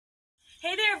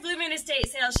Hey there, Blue Moon Estate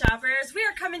sales shoppers. We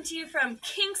are coming to you from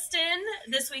Kingston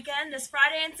this weekend, this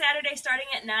Friday and Saturday starting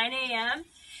at 9 a.m.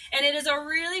 And it is a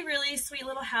really, really sweet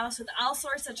little house with all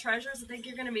sorts of treasures. I think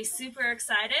you're going to be super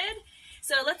excited.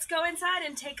 So let's go inside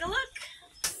and take a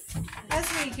look. As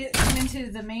we come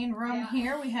into the main room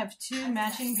here, we have two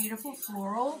matching beautiful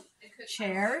floral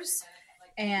chairs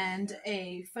and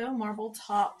a faux marble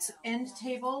topped end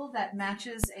table that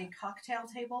matches a cocktail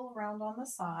table around on the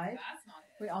side.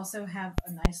 We also have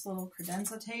a nice little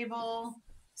credenza table,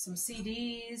 some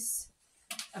CDs,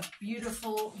 a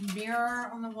beautiful mirror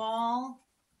on the wall,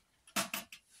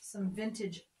 some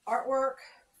vintage artwork,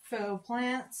 faux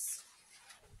plants,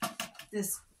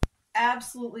 this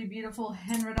absolutely beautiful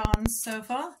Henredon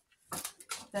sofa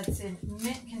that's in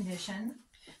mint condition.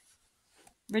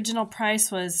 Original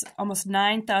price was almost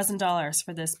 $9,000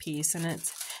 for this piece, and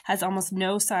it has almost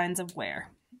no signs of wear.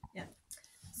 Yeah,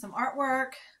 some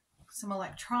artwork, some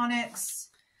electronics,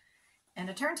 and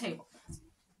a turntable.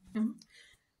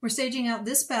 We're staging out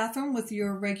this bathroom with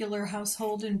your regular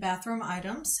household and bathroom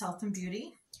items, health and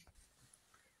beauty.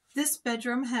 This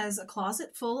bedroom has a closet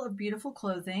full of beautiful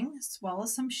clothing, as well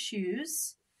as some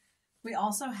shoes. We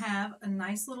also have a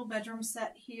nice little bedroom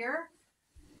set here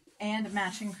and a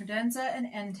matching credenza and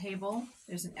end table.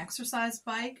 There's an exercise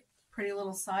bike, pretty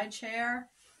little side chair,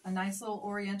 a nice little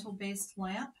oriental based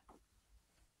lamp,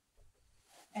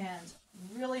 and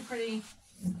really pretty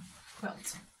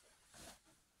quilt.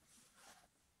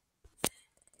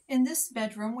 In this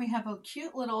bedroom, we have a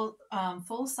cute little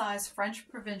full-size French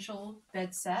provincial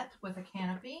bed set with a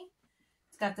canopy.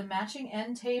 It's got the matching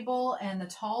end table and the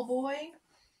tall boy.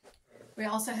 We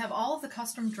also have all of the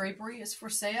custom drapery is for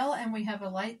sale, and we have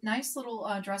a nice little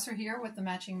dresser here with the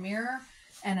matching mirror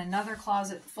and another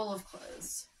closet full of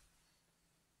clothes.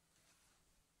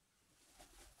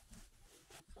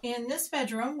 In this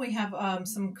bedroom, we have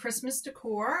some Christmas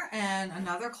decor and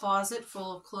another closet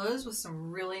full of clothes with some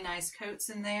really nice coats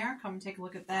in there. Come take a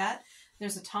look at that.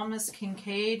 There's a Thomas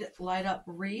Kincaid light-up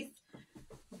wreath,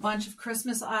 a bunch of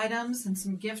Christmas items and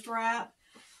some gift wrap,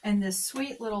 and this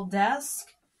sweet little desk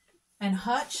and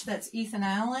hutch that's Ethan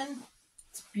Allen.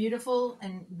 It's beautiful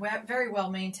and very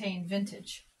well-maintained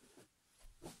vintage.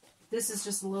 This is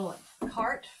just a little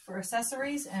cart for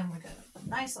accessories, and we got a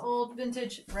nice old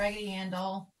vintage Raggedy Ann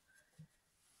doll.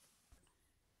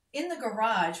 In the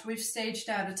garage, we've staged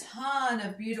out a ton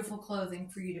of beautiful clothing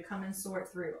for you to come and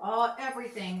sort through.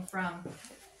 Everything from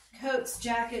coats,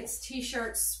 jackets,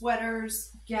 t-shirts,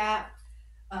 sweaters, Gap,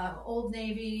 Old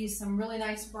Navy, some really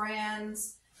nice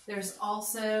brands. There's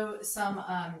also some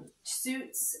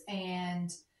suits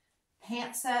and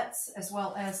pant sets, as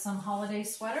well as some holiday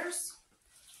sweaters.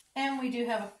 And we do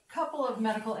have a couple of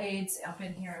medical aids up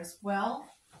in here as well.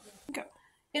 Okay.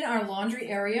 In our laundry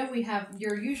area, we have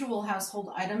your usual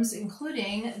household items,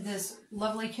 including this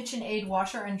lovely KitchenAid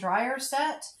washer and dryer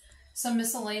set, some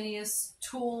miscellaneous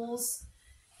tools,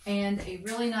 and a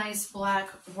really nice black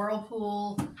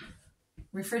Whirlpool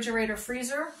refrigerator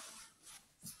freezer,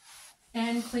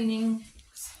 and cleaning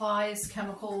supplies,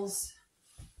 chemicals,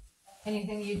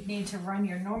 anything you'd need to run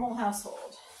your normal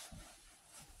household.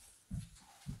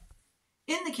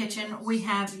 In the kitchen, we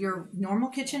have your normal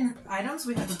kitchen items.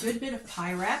 We have a good bit of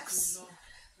Pyrex.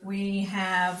 We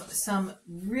have some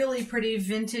really pretty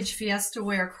vintage Fiesta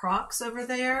ware crocks over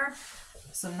there.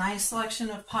 Some nice selection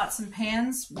of pots and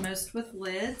pans, most with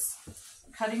lids.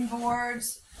 Cutting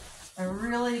boards. A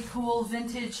really cool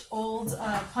vintage old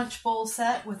punch bowl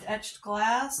set with etched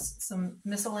glass. Some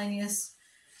miscellaneous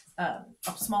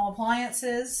small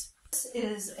appliances. This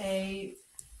is a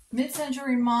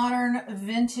mid-century modern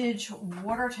vintage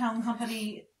Watertown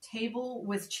Company table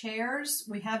with chairs.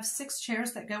 We have 6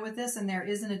 chairs that go with this, and there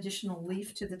is an additional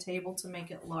leaf to the table to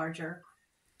make it larger.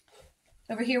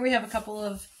 Over here we have a couple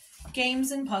of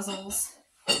games and puzzles.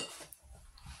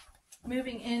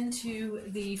 Moving into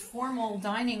the formal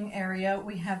dining area,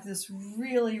 we have this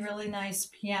really, really nice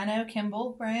piano,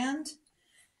 Kimball brand.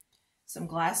 Some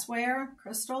glassware,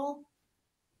 crystal.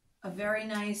 A very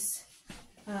nice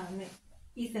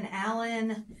Ethan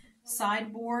Allen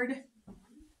sideboard,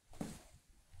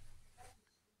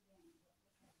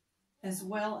 as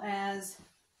well as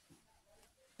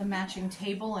a matching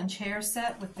table and chair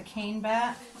set with the cane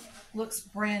back. Looks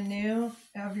brand new.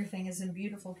 Everything is in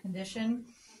beautiful condition.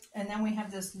 And then we have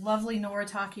this lovely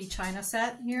Noritake china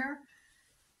set here,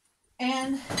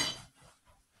 and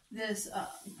this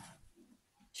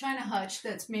china hutch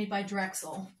that's made by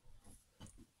Drexel.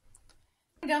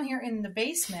 Down here in the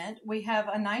basement, we have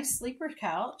a nice sleeper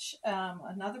couch,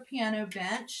 another piano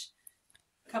bench,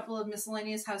 a couple of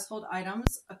miscellaneous household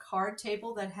items, a card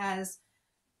table that has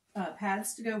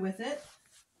pads to go with it,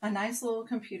 a nice little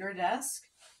computer desk,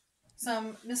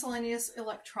 some miscellaneous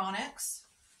electronics,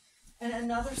 and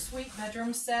another sweet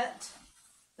bedroom set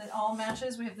that all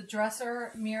matches. We have the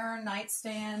dresser, mirror,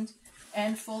 nightstand,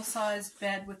 and full-size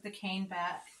bed with the cane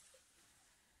back.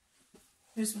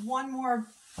 There's one more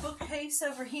bookcase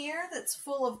over here that's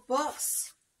full of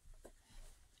books.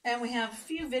 And we have a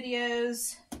few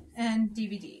videos and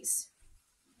DVDs.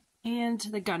 And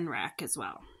the gun rack as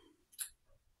well.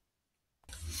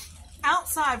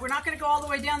 Outside, we're not going to go all the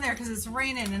way down there because it's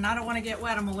raining and I don't want to get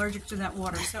wet. I'm allergic to that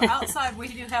water. So outside we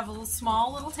do have a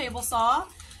small little table saw,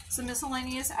 some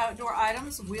miscellaneous outdoor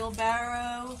items,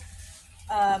 wheelbarrow,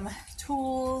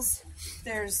 tools.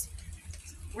 There's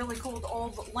really cool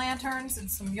old lanterns and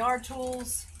some yard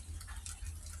tools.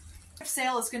 Our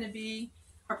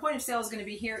point of sale is going to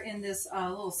be here in this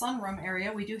little sunroom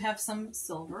area. We do have some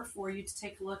silver for you to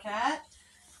take a look at.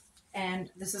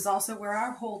 And this is also where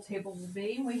our whole table will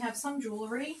be. We have some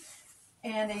jewelry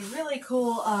and a really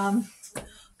cool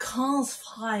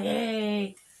Conspire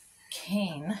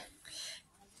cane.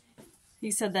 He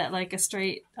said that like a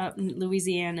straight up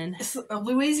Louisianan. A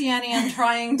Louisianian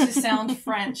trying to sound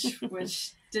French,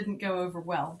 which didn't go over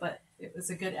well, but it was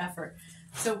a good effort.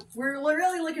 So we're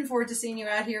really looking forward to seeing you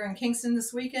out here in Kingston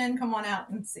this weekend. Come on out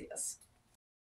and see us.